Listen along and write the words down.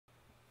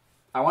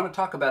I want to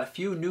talk about a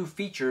few new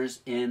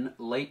features in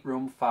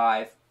Lightroom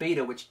 5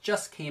 beta, which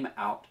just came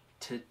out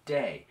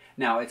today.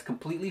 Now, it's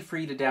completely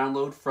free to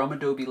download from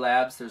Adobe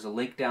Labs. There's a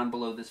link down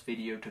below this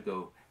video to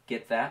go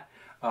get that.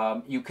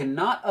 You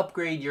cannot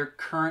upgrade your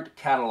current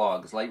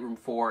catalogs, Lightroom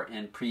 4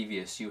 and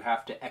previous. You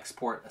have to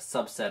export a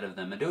subset of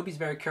them. Adobe's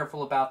very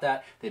careful about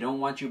that. They don't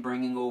want you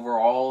bringing over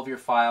all of your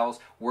files,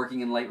 working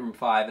in Lightroom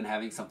 5 and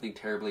having something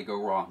terribly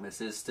go wrong. This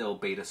is still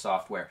beta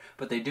software,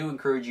 but they do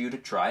encourage you to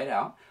try it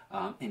out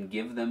and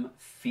give them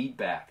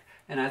feedback.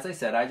 And as I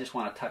said, I just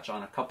want to touch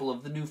on a couple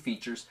of the new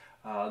features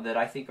that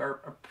I think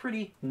are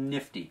pretty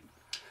nifty.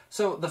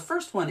 So the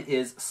first one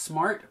is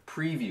Smart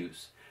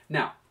Previews.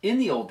 Now, in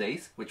the old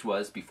days, which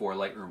was before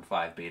Lightroom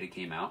 5 beta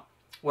came out,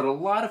 what a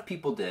lot of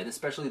people did,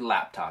 especially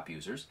laptop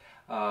users,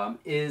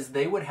 is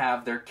they would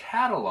have their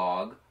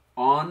catalog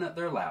on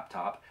their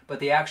laptop,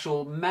 but the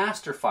actual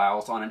master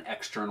files on an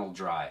external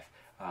drive,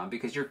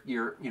 because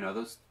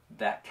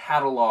that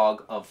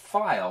catalog of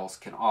files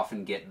can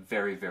often get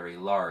very, very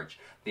large.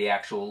 The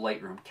actual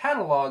Lightroom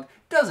catalog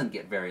doesn't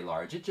get very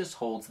large. It just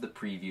holds the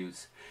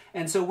previews.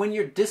 And so when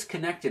you're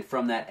disconnected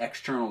from that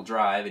external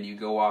drive and you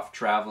go off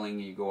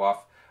traveling, you go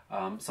off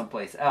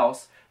someplace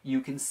else,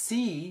 you can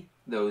see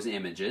those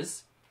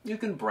images, you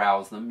can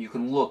browse them, you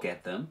can look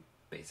at them,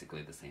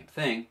 basically the same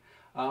thing,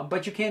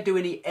 but you can't do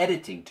any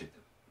editing to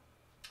them.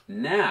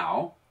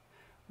 Now,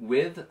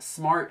 with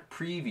Smart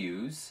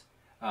Previews,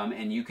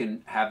 and you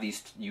can have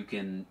these, you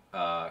can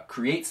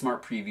create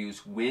Smart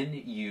Previews when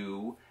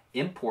you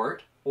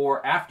import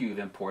or after you've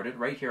imported.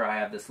 Right here I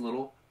have this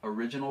little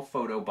original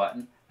photo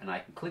button and I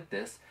can click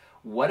this.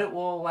 What it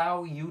will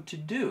allow you to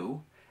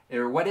do,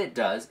 or what it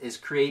does, is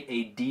create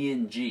a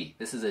DNG.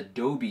 This is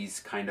Adobe's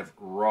kind of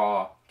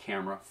raw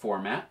camera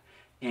format,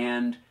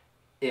 and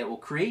it will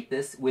create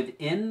this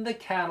within the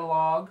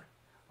catalog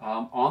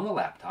on the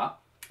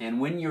laptop. And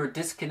when you're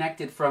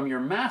disconnected from your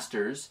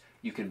masters,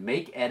 you can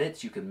make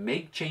edits, you can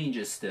make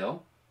changes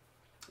still.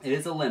 It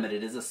is a limit,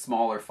 it is a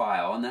smaller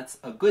file, and that's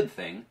a good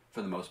thing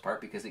for the most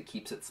part because it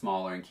keeps it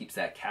smaller and keeps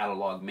that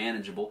catalog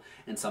manageable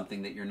and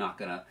something that you're not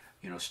going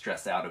to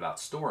stress out about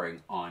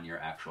storing on your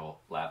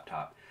actual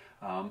laptop.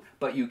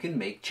 But you can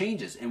make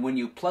changes, and when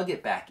you plug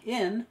it back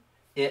in,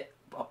 it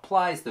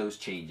applies those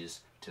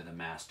changes to the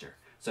master.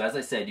 So as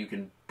I said, you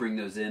can bring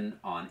those in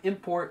on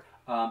import,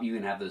 you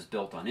can have those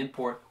built on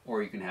import,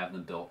 or you can have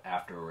them built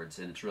afterwards,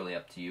 and it's really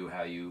up to you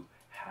how you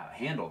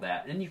handle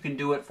that. And you can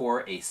do it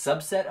for a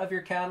subset of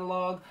your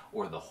catalog,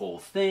 or the whole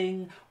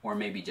thing, or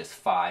maybe just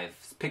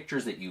 5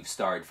 pictures that you've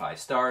starred 5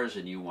 stars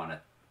and you want to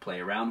play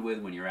around with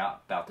when you're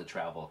out about to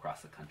travel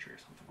across the country or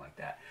something like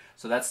that.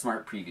 So that's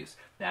Smart Previews.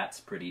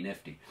 That's pretty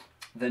nifty.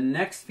 The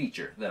next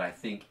feature that I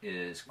think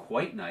is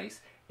quite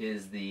nice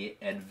is the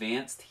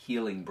Advanced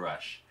Healing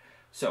Brush.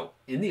 So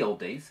in the old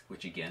days,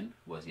 which again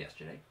was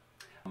yesterday,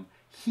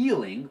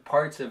 healing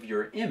parts of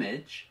your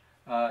image,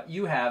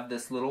 you have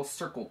this little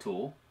circle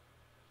tool,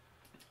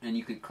 and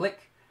you could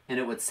click and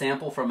it would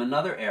sample from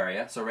another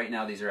area. So right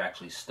now these are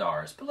actually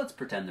stars, but let's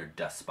pretend they're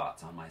dust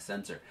spots on my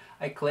sensor.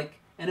 I click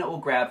and it will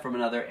grab from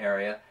another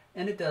area,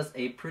 and it does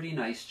a pretty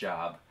nice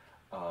job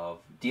of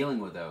dealing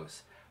with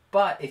those.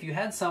 But if you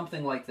had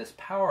something like this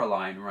power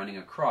line running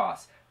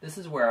across, this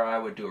is where I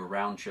would do a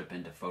round trip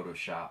into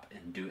Photoshop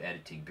and do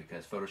editing,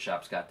 because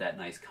Photoshop's got that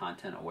nice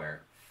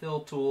content-aware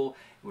fill tool.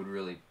 It would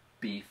really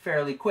be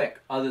fairly quick,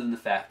 other than the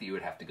fact that you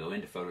would have to go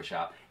into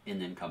Photoshop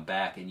and then come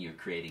back and you're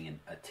creating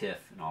a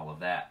TIFF and all of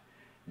that.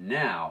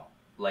 Now,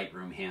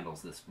 Lightroom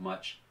handles this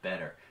much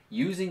better.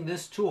 Using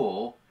this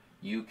tool,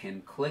 you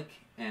can click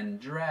and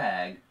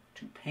drag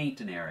to paint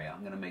an area.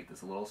 I'm going to make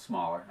this a little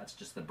smaller. That's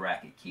just the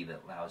bracket key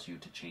that allows you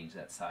to change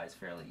that size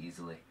fairly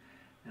easily.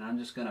 And I'm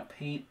just going to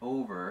paint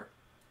over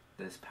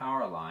this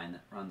power line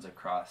that runs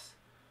across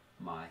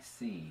my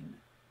scene,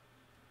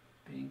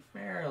 being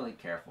fairly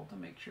careful to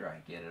make sure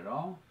I get it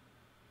all.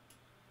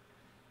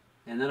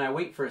 And then I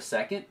wait for a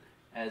second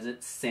as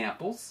it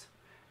samples,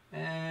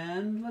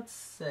 and let's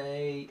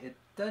say it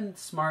didn't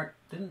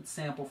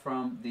sample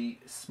from the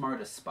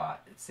smartest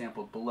spot. It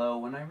sampled below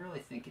when I really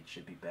think it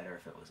should be better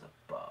if it was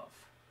above.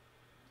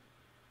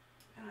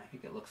 And I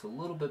think it looks a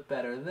little bit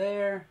better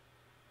there.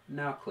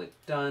 Now click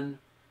Done.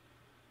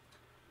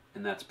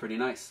 And that's pretty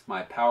nice.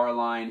 My power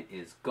line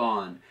is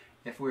gone.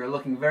 If we were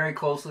looking very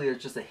closely,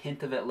 there's just a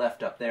hint of it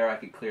left up there. I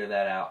could clear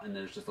that out, and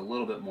there's just a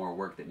little bit more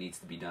work that needs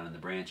to be done in the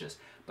branches.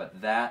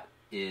 But that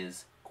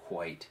is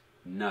quite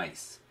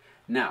nice.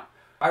 Now,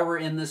 if I were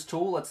in this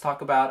tool, let's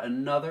talk about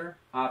another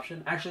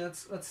option. Actually,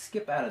 let's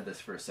skip out of this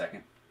for a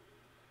second,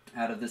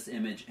 out of this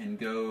image, and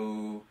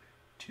go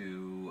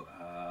to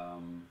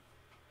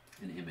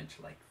an image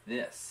like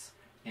this,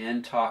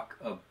 and talk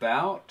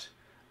about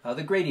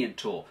the gradient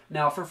tool.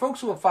 Now, for folks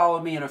who have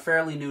followed me and are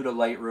fairly new to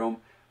Lightroom,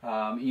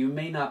 you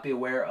may not be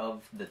aware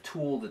of the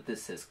tool that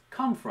this has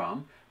come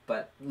from,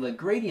 but the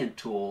gradient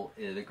tool,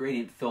 the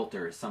gradient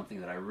filter, is something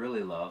that I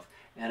really love,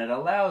 and it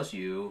allows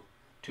you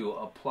to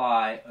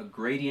apply a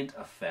gradient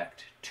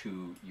effect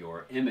to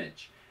your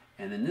image.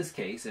 And in this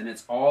case, and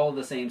it's all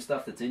the same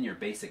stuff that's in your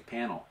basic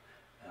panel,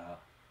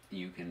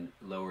 You can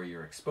lower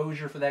your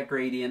exposure for that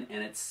gradient,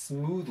 and it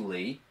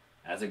smoothly,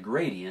 as a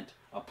gradient,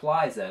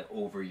 applies that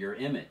over your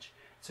image.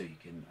 So you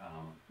can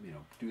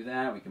do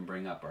that. We can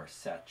bring up our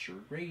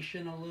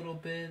saturation a little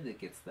bit. It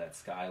gets that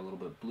sky a little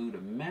bit blue to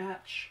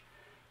match.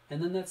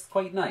 And then that's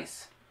quite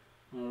nice.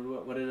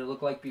 What did it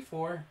look like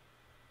before?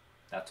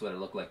 That's what it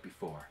looked like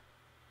before.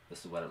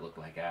 This is what it looked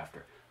like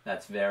after.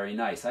 That's very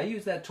nice. I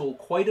use that tool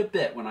quite a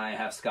bit when I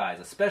have skies,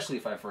 especially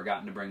if I've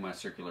forgotten to bring my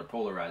circular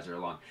polarizer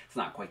along. It's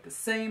not quite the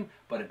same,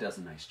 but it does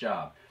a nice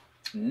job.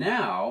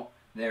 Now,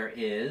 there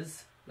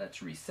is,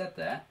 let's reset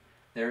that,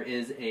 there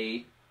is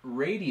a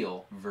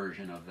radial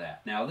version of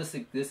that. Now, this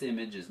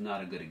image is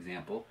not a good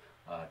example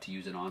to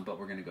use it on, but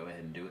we're going to go ahead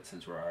and do it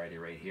since we're already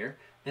right here.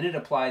 And it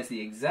applies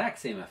the exact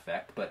same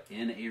effect, but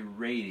in a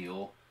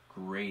radial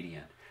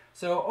gradient.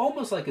 So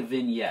almost like a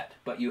vignette,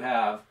 but you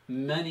have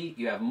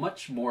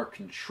much more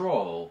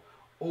control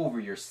over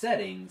your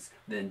settings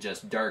than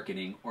just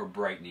darkening or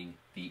brightening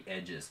the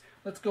edges.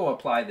 Let's go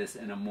apply this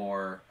in a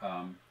more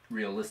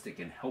realistic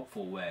and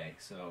helpful way.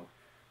 So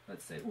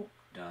let's say,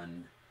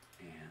 done,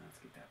 and let's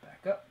get that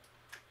back up.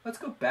 Let's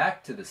go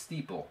back to the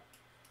steeple.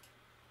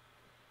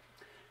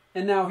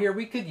 And now here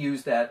we could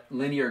use that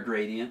linear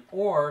gradient,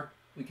 or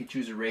we could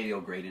choose a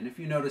radial gradient. If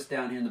you notice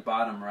down here in the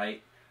bottom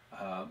right,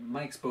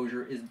 my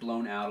exposure is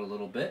blown out a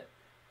little bit,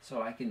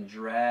 so I can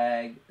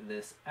drag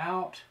this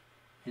out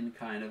in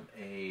kind of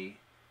a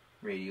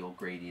radial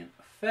gradient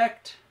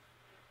effect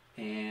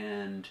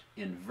and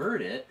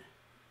invert it.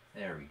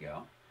 There we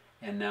go.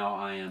 And now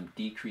I am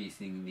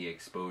decreasing the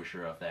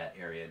exposure of that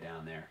area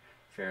down there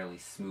fairly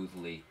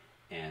smoothly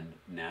and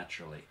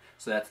naturally.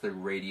 So that's the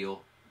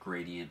radial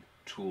gradient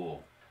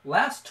tool.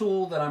 Last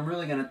tool that I'm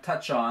really going to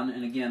touch on,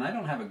 and again, I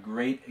don't have a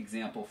great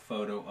example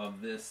photo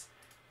of this,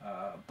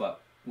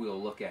 but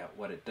we'll look at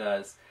what it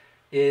does,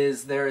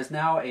 is there is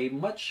now a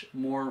much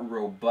more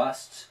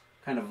robust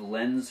kind of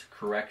lens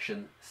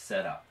correction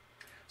setup.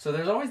 So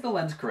there's always the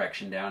lens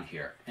correction down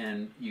here,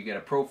 and you get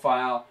a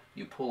profile,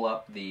 you pull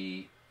up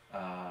the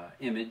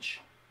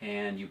image,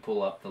 and you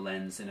pull up the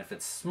lens, and if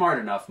it's smart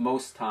enough,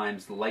 most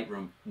times the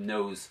Lightroom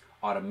knows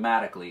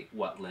automatically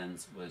what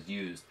lens was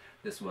used.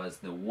 This was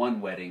the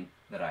one wedding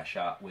that I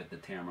shot with the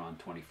Tamron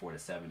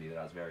 24-70 that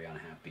I was very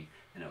unhappy,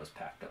 and it was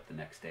packed up the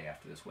next day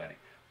after this wedding.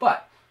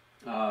 But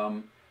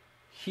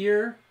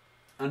here,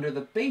 under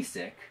the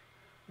basic,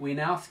 we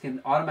now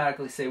can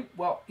automatically say,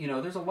 well,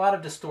 there's a lot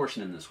of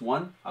distortion in this.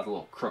 One, I was a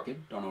little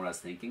crooked, don't know what I was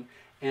thinking.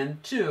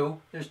 And two,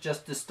 there's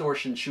just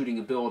distortion shooting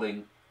a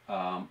building,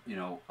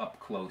 up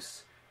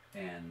close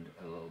and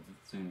a little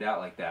zoomed out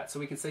like that. So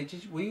we can say,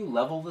 will you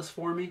level this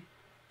for me?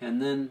 And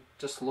then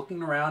just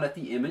looking around at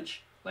the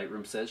image,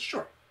 Lightroom says,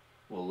 sure,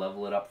 we'll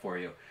level it up for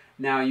you.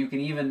 Now you can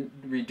even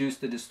reduce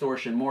the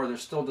distortion more.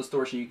 There's still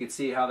distortion. You can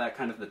see how that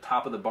kind of the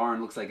top of the barn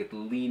looks like it's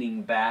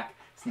leaning back.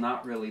 It's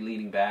not really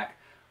leaning back,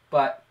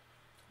 but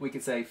we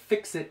could say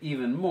fix it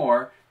even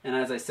more. And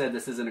as I said,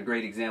 this isn't a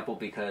great example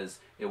because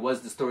it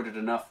was distorted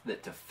enough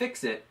that to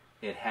fix it,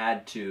 it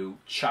had to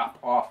chop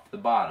off the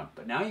bottom.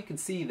 But now you can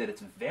see that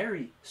it's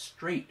very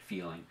straight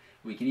feeling.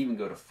 We can even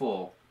go to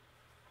full,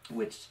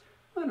 which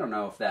I don't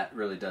know if that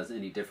really does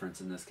any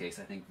difference in this case.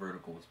 I think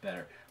vertical was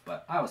better,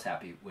 but I was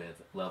happy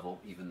with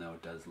level, even though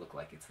it does look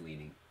like it's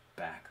leaning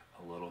back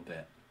a little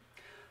bit.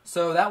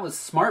 So that was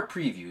Smart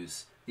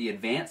Previews, the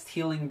advanced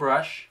healing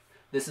brush.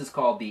 This is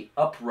called the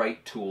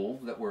upright tool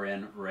that we're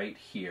in right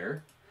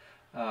here,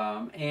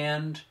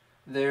 and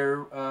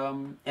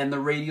the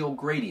radial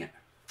gradient.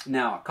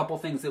 Now, a couple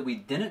things that we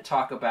didn't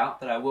talk about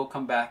that I will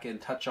come back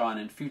and touch on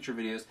in future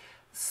videos.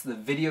 The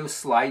video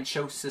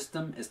slideshow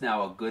system is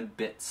now a good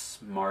bit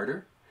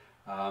smarter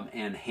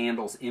and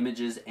handles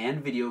images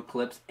and video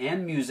clips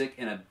and music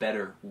in a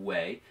better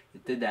way.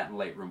 It did that in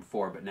Lightroom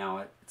 4, but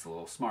now it's a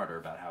little smarter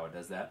about how it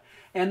does that.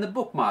 And the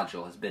book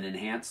module has been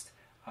enhanced,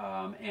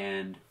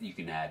 and you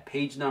can add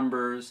page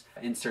numbers.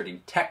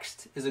 Inserting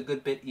text is a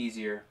good bit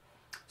easier.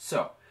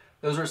 So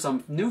those are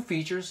some new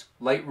features.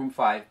 Lightroom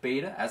 5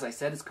 Beta, as I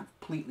said, is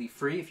completely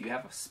free. If you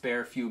have a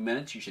spare few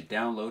minutes, you should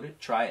download it.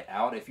 Try it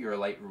out if you're a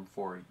Lightroom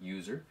 4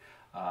 user.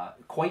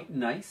 Quite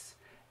nice.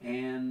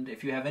 And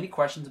if you have any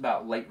questions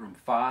about Lightroom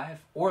 5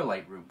 or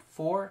Lightroom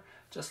 4,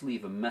 just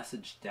leave a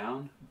message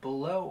down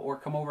below or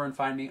come over and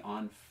find me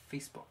on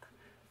Facebook.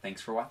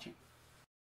 Thanks for watching.